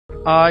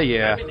Ah,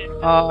 yeah.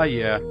 Ah,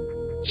 yeah.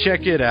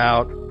 Check it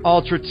out.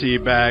 Ultra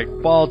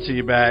teabag, ball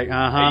teabag,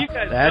 Hey, you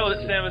guys know that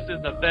Samus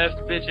is the best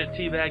bitch at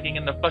teabagging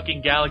in the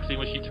fucking galaxy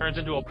when she turns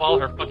into a ball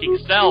her fucking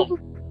self.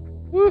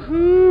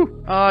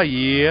 Woohoo! Ah,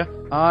 yeah.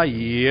 Ah,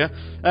 yeah.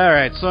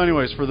 Alright, so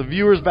anyways, for the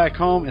viewers back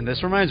home, and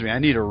this reminds me, I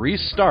need to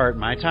restart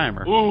my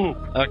timer. Ooh.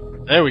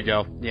 There we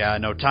go. Yeah,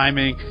 no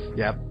timing.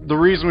 Yeah, the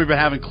reason we've been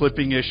having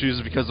clipping issues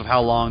is because of how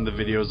long the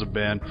videos have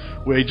been.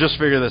 We just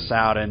figured this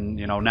out, and,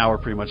 you know, now we're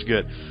pretty much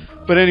good.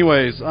 But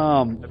anyways,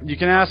 you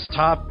can ask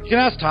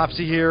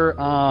Topsy here.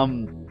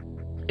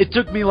 It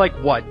took me like,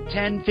 what,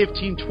 10,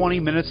 15, 20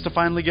 minutes to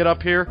finally get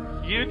up here?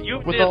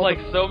 You did like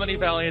so many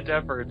valiant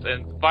efforts,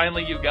 and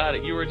finally you got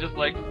it. You were just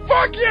like,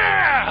 fuck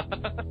yeah!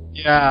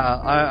 Yeah,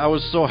 I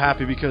was so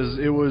happy because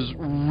it was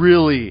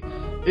really...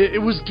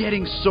 It was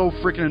getting so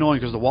freaking annoying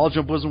because the wall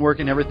jump wasn't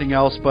working and everything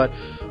else, but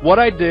what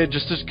I did,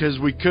 just because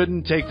we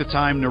couldn't take the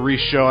time to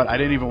re-show it, I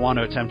didn't even want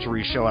to attempt to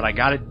re-show it. I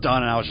got it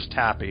done and I was just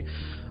happy.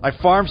 I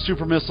farmed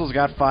super missiles,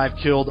 got 5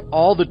 killed,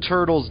 all the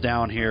turtles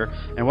down here,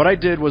 and what I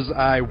did was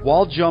I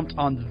wall jumped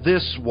on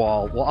this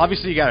wall. Well,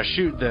 obviously you gotta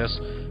shoot this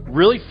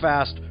really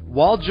fast,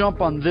 wall jump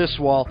on this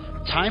wall,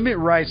 time it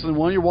right so that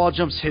one of your wall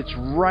jumps hits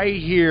right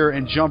here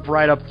and jump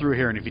right up through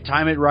here, and if you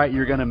time it right,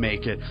 you're gonna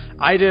make it.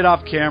 I did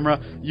off camera.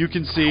 You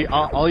can see,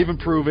 I'll even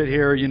prove it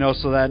here, you know,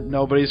 so that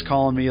nobody's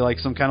calling me like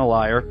some kind of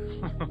liar.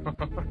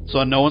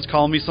 So no one's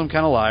calling me some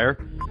kind of liar.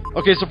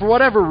 Okay, so for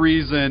whatever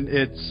reason,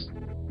 it's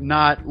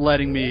not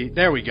letting me...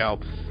 There we go.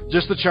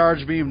 Just the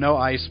charge beam, no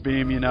ice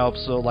beam, you know,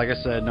 so like I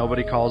said,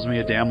 nobody calls me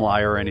a damn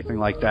liar or anything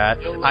like that.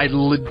 I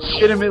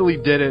legitimately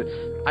did it.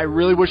 I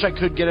really wish I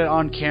could get it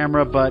on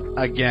camera, but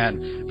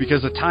again,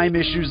 because of time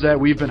issues that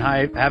we've been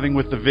having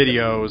with the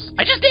videos,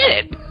 I just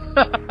did it!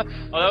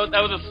 Oh,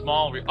 that was a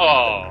small that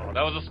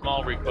was a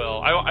small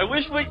recoil. I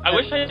wish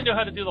I knew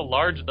how to do the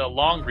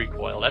long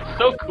recoil. That's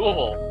so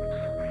cool.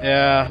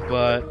 Yeah,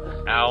 but...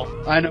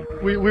 Ow. I know,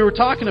 we were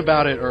talking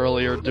about it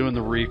earlier, doing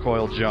the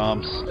recoil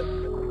jumps,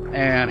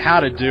 and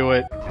how to do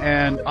it,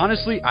 and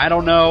honestly, I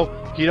don't know.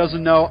 He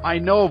doesn't know. I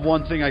know of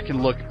one thing I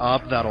can look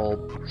up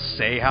that'll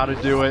say how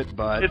to do it,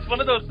 but... It's one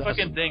of those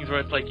fucking things where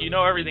it's like, you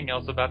know everything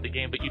else about the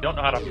game, but you don't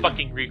know how to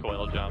fucking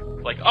recoil jump.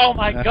 It's like, oh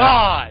my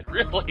god,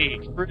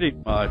 really? Pretty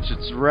much.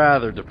 It's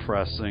rather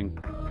depressing.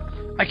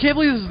 I can't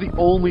believe this is the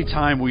only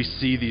time we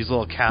see these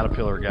little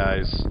caterpillar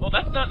guys. Well,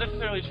 that's not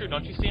necessarily true.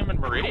 Don't you see them in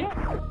Meridia?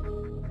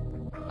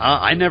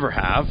 I never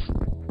have.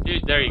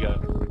 Dude, there you go.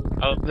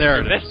 Oh,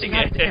 there it is.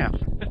 God damn.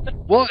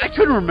 Well, I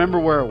couldn't remember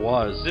where it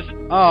was.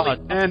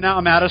 And now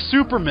I'm out of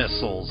super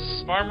missiles.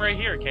 Farm right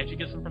here. Can't you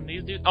get some from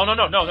these dudes? Oh, no.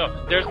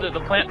 There's the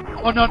plant...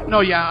 Oh,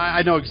 no, yeah,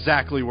 I know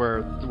exactly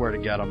where to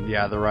get them.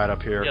 Yeah, they're right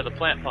up here. Yeah, the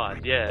plant pods,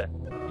 yeah.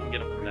 You can get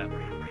them from that.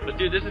 But,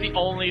 dude, this is the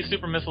only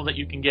super missile that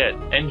you can get.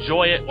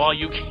 Enjoy it while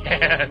you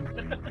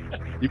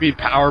can. You mean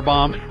power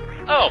bomb?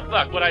 Oh,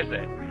 fuck, what'd I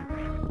say?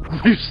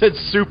 You said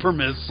super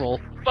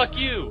missile. Fuck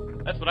you.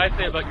 That's what I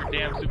say about your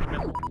damn super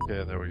missile.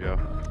 Yeah, there we go.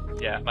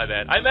 Yeah, my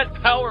bad. I meant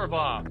power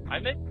bomb.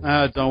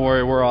 Don't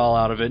worry, we're all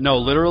out of it. No,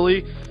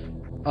 literally,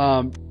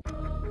 I'm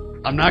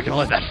not gonna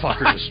let that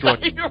fucker destroy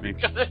me. You were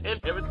gonna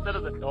hit him instead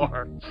of the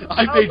door.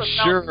 I made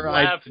sure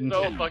I didn't.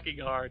 So fucking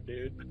hard,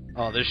 dude.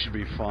 Oh, this should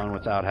be fun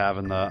without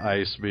having the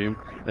ice beam.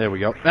 There we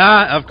go.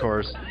 Ah, of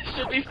course. It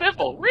should be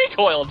simple.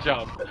 Recoil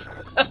jump.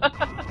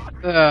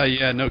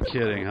 Yeah, no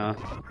kidding, huh?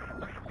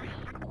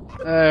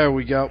 There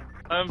we go.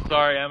 I'm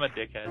sorry, I'm a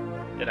dickhead.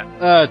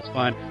 It's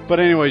fine. But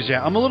anyways,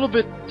 yeah, I'm a little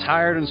bit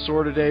tired and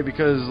sore today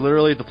because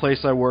literally at the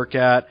place I work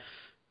at,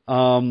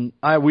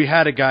 we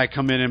had a guy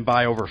come in and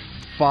buy over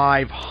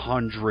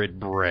 500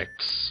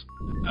 bricks.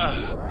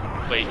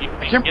 Wait,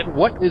 I can't remember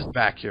what is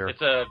back here.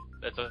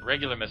 It's a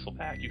regular missile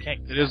pack. You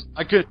can't. It is.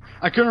 I couldn't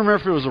remember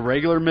if it was a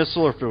regular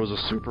missile or if it was a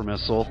super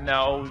missile.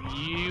 No,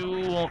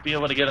 you won't be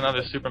able to get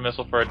another super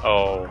missile for it.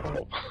 Oh,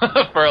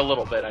 for a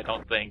little bit, I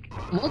don't think.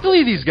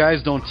 Luckily, these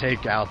guys don't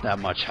take out that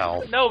much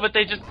health. No, but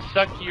they just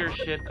suck your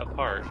shit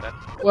apart.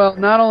 Well,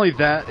 not only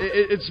that,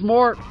 it's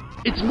more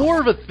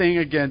of a thing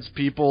against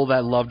people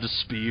that love to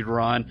speed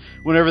run.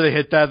 Whenever they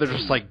hit that, they're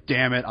just like,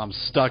 "Damn it, I'm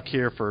stuck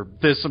here for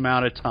this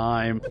amount of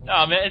time."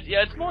 No, man,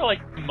 it's more like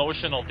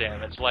emotional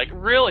damage. Like,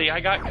 really,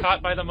 I got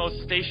caught by the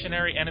most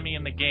stationary enemy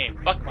in the game.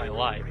 Fuck my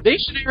life.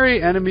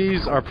 Stationary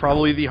enemies are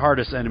probably the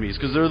hardest enemies,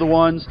 because they're the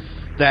ones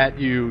that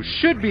you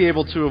should be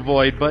able to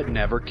avoid, but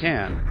never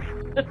can.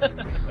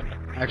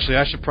 Actually,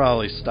 I should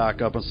probably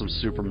stock up on some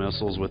super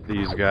missiles with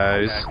these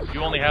guys.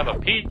 You only have a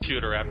pea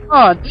shooter after.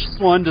 Oh, this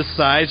one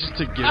decides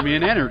to give me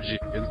an energy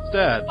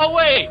instead. Oh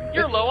wait,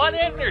 you're low on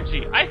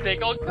energy. I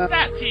think I'll give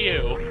that to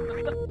you.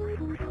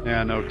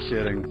 Yeah, no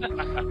kidding.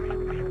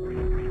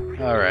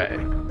 Alright.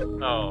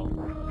 Oh.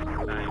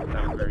 Nice.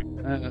 That was very...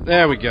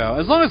 there we go.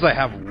 As long as I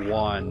have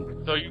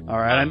one. So you...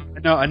 Alright,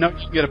 I know you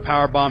can get a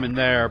power bomb in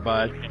there,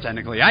 but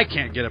technically I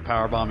can't get a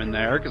power bomb in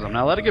there because I'm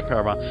not allowed to get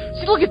power bomb.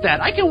 See, look at that.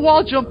 I can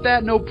wall jump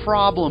that no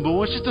problem, but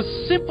when it's just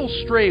a simple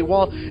straight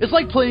wall, it's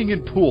like playing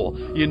in pool,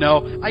 you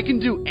know? I can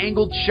do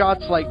angled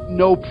shots like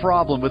no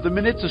problem, but the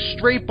minute it's a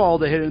straight ball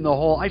to hit in the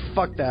hole, I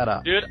fuck that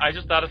up. Dude, I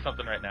just thought of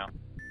something right now.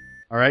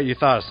 All right, you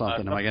thought of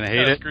something. Am I gonna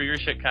hate it? Screw your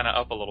shit kind of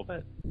up a little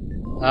bit.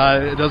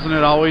 Doesn't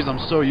it always? I'm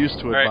so used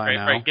to it by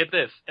now. All right, get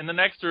this. In the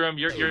next room,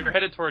 you're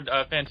headed toward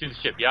Fantoon's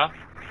ship, yeah?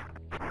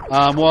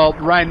 Well,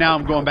 right now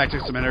I'm going back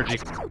to some energy.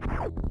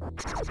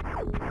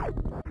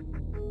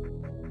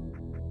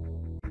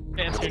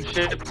 Fantoon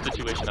ship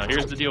situation, now.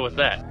 Here's the deal with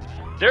that.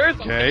 There is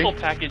a missile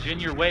package in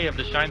your way of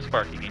the shine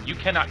sparking, and you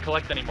cannot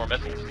collect any more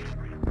missiles.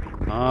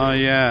 Oh,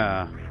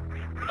 yeah.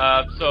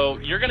 So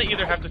you're going to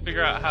either have to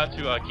figure out how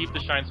to keep the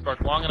shine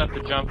spark long enough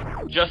to jump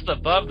just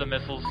above the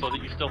missiles so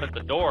that you still hit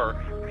the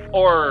door,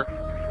 or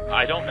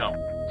I don't know.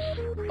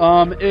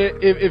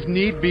 If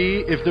need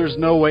be, if there's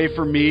no way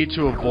for me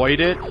to avoid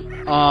it,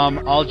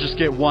 I'll just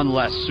get one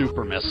less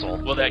super missile.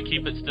 Will that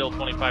keep it still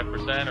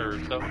 25% or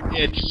so?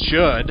 It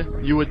should.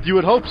 You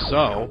would hope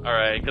so. All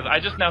right, because I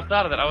just now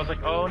thought of that. I was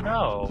like, oh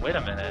no, wait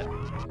a minute.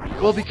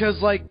 Well,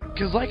 because like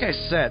I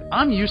said,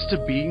 I'm used to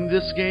beating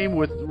this game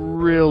with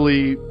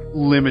really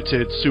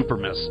limited super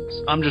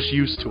missiles. I'm just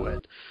used to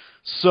it.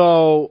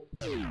 So,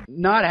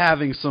 not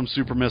having some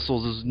super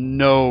missiles is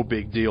no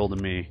big deal to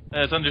me.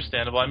 It's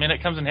understandable. I mean,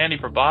 it comes in handy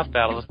for boss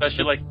battles,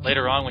 especially like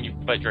later on when you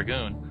fight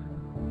Dragoon.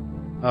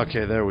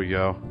 Okay, there we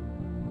go.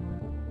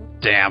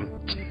 Damn.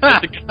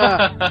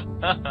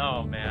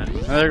 Oh, man.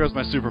 There goes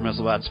my super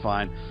missile, that's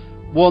fine.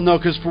 Well, no,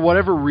 because for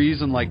whatever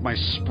reason, like, my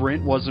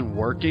sprint wasn't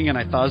working, and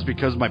I thought it was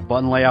because my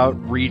button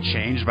layout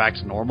re-changed back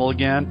to normal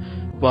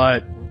again,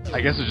 but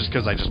I guess it's just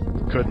because I just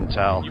couldn't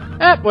tell.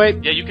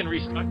 Wait. Yeah, you can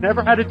restart. I've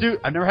never had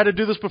to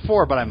do this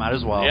before, but I might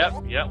as well.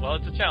 Yep, well,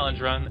 it's a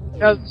challenge run.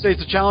 Yeah, say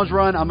it's a challenge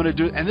run. I'm gonna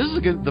do it, and this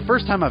is the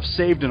first time I've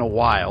saved in a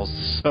while,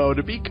 so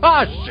to be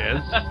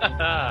cautious.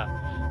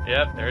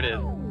 Yep, there it is.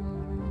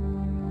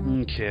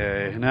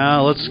 Okay,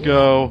 now let's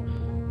go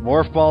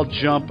morph ball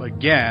jump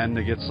again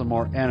to get some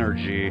more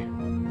energy.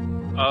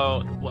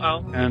 Oh,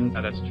 well, and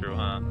that's true,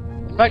 huh?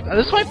 In fact,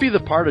 this might be the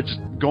part of just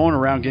going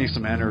around getting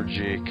some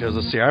energy, because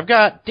let's see, I've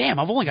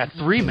only got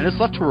 3 minutes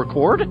left to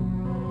record?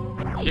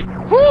 Shit,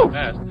 woo!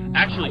 Fast.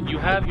 Actually, you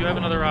have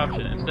another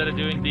option. Instead of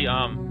doing the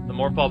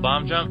morph ball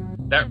bomb jump,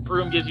 that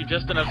room gives you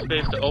just enough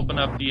space to open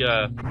up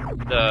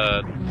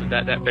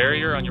that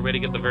barrier on your way to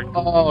get the brick.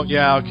 Oh,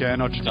 yeah, okay, I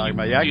know what you're talking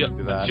about. Yeah, I can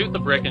do that. Shoot the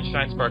brick and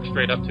shine spark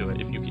straight up to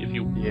it if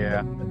you.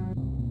 Yeah.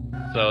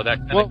 So that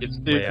kind of gets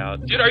the way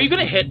out. Dude, are you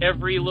gonna hit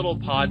every little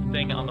pod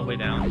thing on the way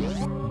down?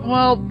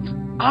 Well,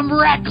 I'm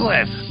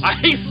reckless!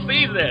 I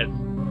see this!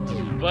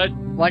 But...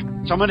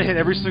 so I'm gonna hit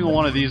every single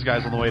one of these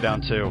guys on the way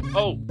down, too.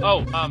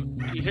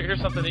 Here's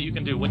something that you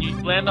can do. When you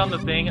land on the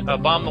thing,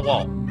 bomb the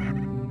wall.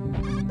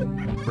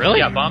 Really?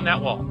 Yeah, bomb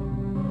that wall.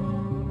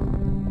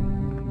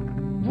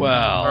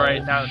 Well...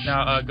 Alright,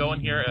 now go in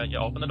here,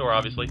 open the door,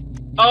 obviously.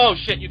 Oh,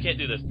 shit, you can't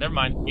do this. Never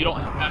mind. You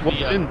don't have What's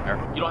in there?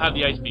 You don't have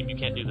the ice beam. You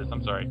can't do this.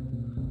 I'm sorry.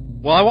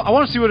 Well, I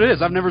want to see what it is.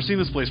 I've never seen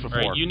this place before.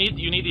 Right, you need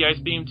the ice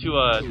beam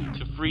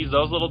to freeze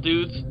those little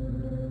dudes.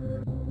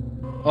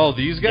 Oh,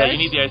 these guys? Yeah, you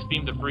need the ice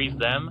beam to freeze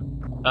them.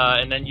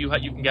 And then you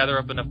can gather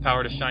up enough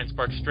power to shine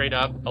spark straight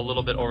up a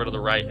little bit over to the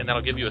right, and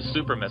that'll give you a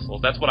super missile.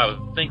 That's what I was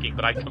thinking,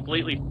 but I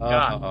completely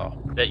forgot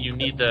that you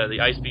need the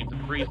ice beam to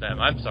freeze them.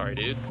 I'm sorry,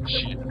 dude.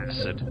 Shit,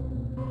 acid.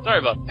 Sorry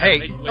about that.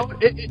 Hey,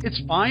 it's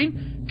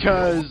fine,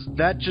 because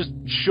that just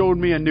showed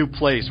me a new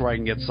place where I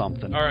can get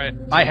something. Alright.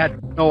 I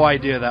had no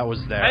idea that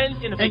was there. I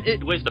didn't think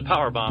it waste a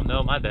power bomb,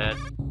 though. My bad.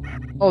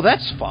 Oh,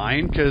 that's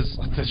fine, because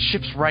the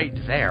ship's right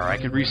there. I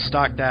can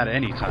restock that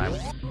anytime.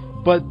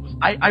 But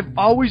I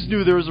always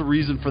knew there was a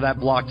reason for that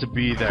block to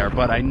be there,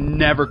 but I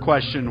never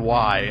questioned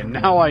why, and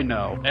now I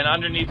know. And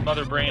underneath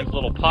Mother Brain's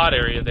little pod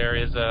area there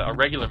is a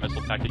regular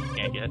missile pack that you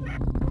can't get.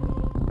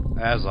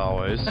 As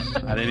always.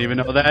 I didn't even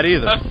know that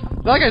either.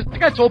 Like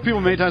I told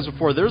people many times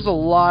before, there's a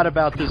lot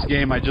about this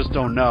game I just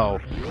don't know.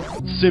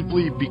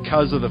 Simply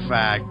because of the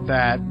fact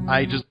that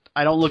I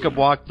don't look up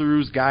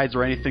walkthroughs, guides,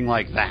 or anything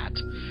like that.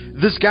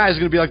 This guy is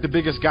going to be like the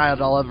biggest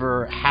guide I'll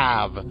ever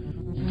have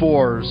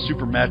for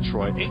Super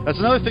Metroid. That's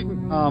another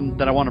thing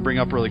that I want to bring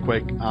up really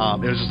quick. It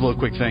was just a little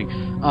quick thing.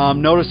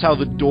 Notice how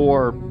the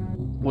door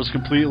was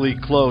completely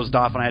closed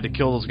off and I had to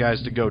kill those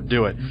guys to go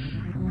do it.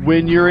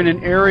 When you're in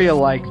an area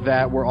like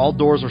that where all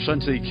doors are shut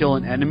until you kill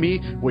an enemy,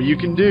 what you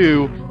can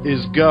do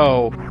is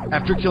go,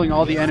 after killing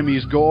all the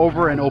enemies, go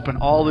over and open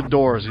all the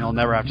doors and you'll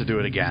never have to do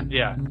it again.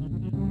 Yeah. I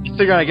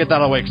figured I'd get that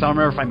out of the way, because I don't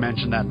remember if I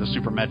mentioned that in the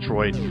Super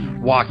Metroid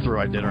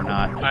walkthrough I did or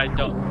not. I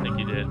don't think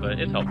you did, but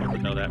it's helpful to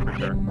know that for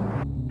sure.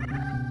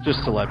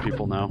 Just to let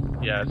people know.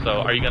 Yeah, so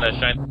are you going to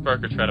shine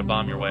spark or try to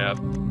bomb your way up?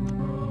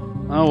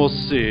 Oh, we'll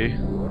see.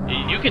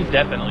 You can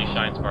definitely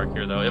shine spark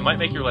here, though. It might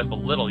make your life a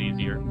little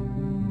easier.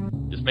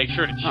 Just make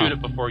sure to shoot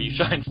it before you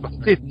shine spark.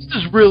 Hey, this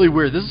is really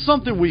weird. This is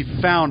something we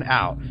found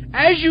out.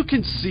 As you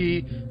can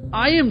see,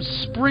 I am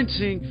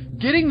sprinting,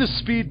 getting the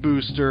speed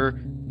booster,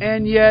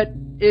 and yet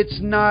it's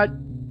not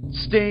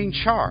staying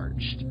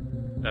charged.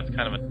 That's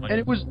kind of annoying. And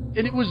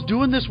it was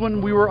doing this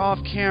when we were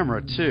off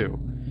camera too.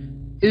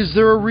 Is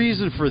there a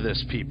reason for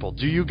this, people?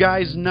 Do you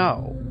guys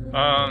know?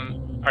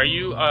 Are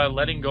you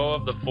letting go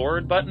of the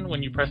forward button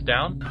when you press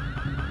down?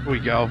 Here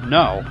we go.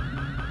 No.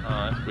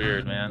 Oh, that's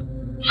weird, man.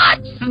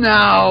 What?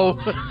 No.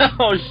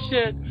 Oh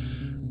shit.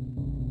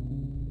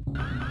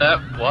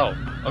 Whoa.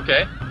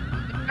 Okay.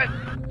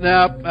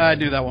 Nope, I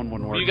knew that one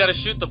wouldn't work. You gotta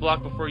shoot the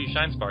block before you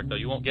shine spark, though.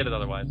 You won't get it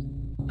otherwise.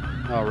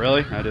 Oh,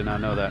 really? I did not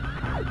know that.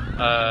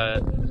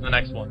 The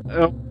next one.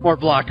 More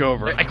block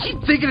over. I keep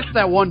thinking it's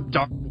that one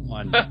dark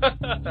one.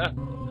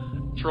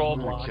 Troll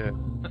block. Okay.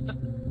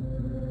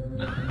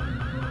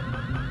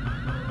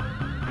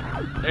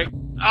 Hey.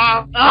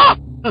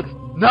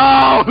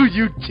 No,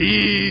 you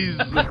tease!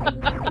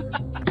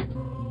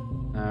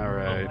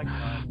 Alright. Oh my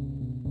God.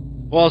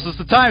 Well, since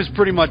the time's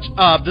pretty much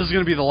up, this is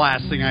going to be the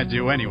last thing I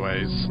do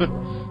anyways.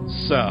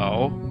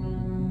 So...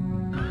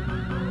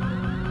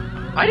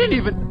 I didn't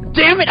even...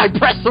 Damn it, I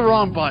pressed the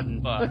wrong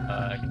button! Fuck.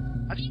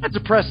 I just had to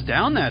press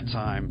down that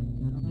time.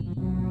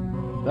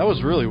 That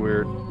was really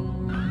weird.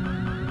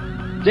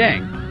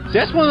 Dang. See,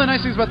 that's one of the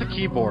nice things about the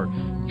keyboard.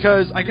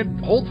 Because I can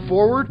hold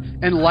forward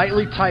and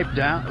lightly tap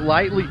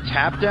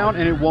down,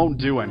 and it won't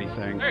do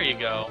anything. There you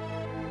go.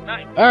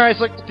 Nice. Alright,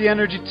 so I got the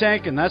energy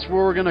tank, and that's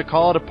where we're going to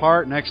call it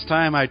apart next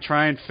time I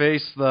try and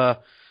face the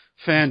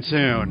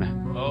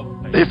Phantoon.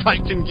 Oh, if I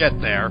can get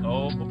there.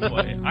 Oh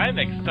boy. I'm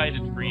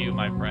excited for you,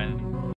 my friend.